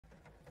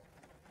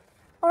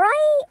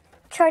Alright,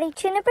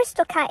 Charlie-Tuna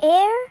Bristol Cat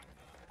here.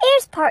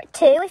 Here's part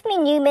 2 with me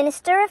new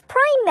Minister of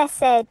Prime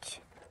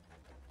message.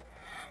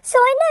 So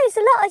I knows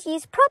a lot of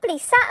yous probably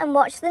sat and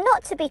watched the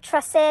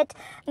not-to-be-trusted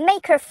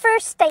make her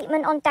first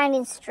statement on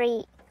Downing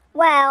Street.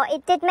 Well,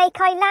 it did make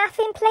I laugh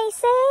in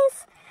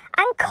places,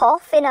 and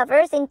cough in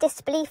others in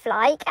disbelief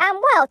like, and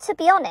well, to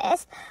be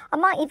honest, I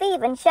might have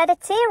even shed a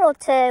tear or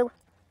two.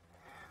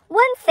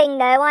 One thing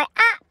though I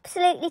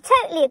absolutely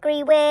totally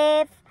agree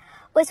with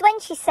was when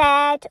she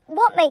said,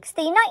 what makes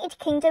the United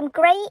Kingdom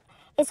great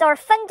is our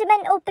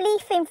fundamental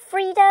belief in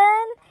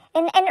freedom,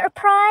 in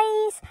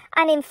enterprise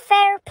and in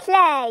fair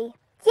play.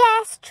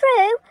 Yes,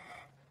 true.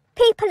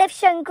 People have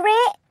shown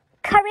grit,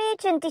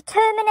 courage and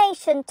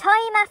determination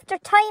time after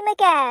time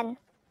again.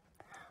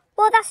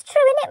 Well, that's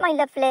true, innit, my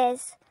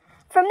lovelies?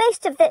 For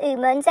most of the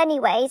humans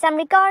anyways, and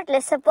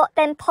regardless of what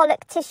them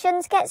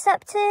Pollocktishuns gets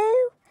up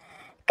to.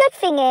 Good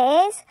thing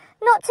is,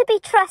 not to be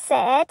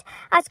trusted,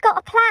 has got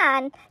a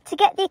plan to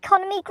get the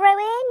economy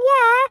growing.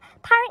 Yeah,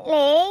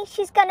 apparently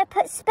she's going to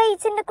put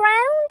spades in the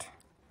ground.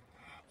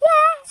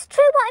 Yeah, it's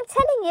true what I'm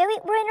telling you,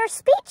 it were in her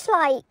speech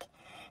like.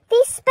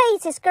 These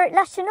spades is girt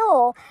lush and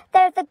all.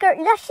 They're the girt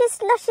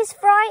luscious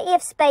variety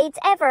of spades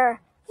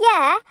ever.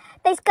 Yeah,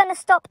 they's going to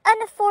stop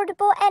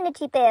unaffordable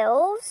energy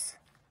bills,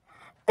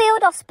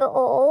 build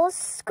hospitals,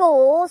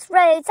 schools,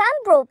 roads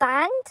and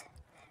broadband.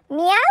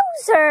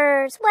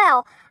 Meowsers!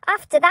 Well,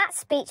 after that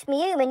speech,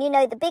 me human, you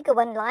know, the bigger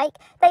one like,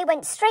 they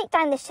went straight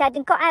down the shed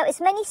and got out as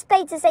many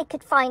spades as they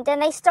could find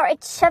and they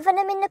started shoving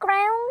them in the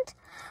ground.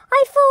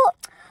 I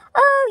thought,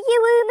 oh, you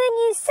human,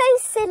 you so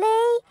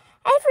silly.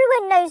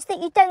 Everyone knows that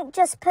you don't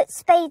just put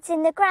spades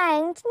in the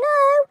ground.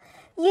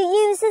 No, you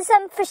uses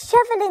them for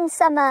shoveling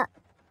some up.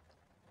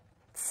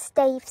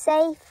 Stay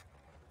safe.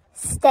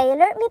 Stay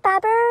alert, me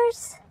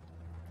babbers.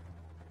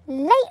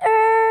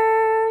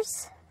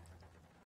 Laters.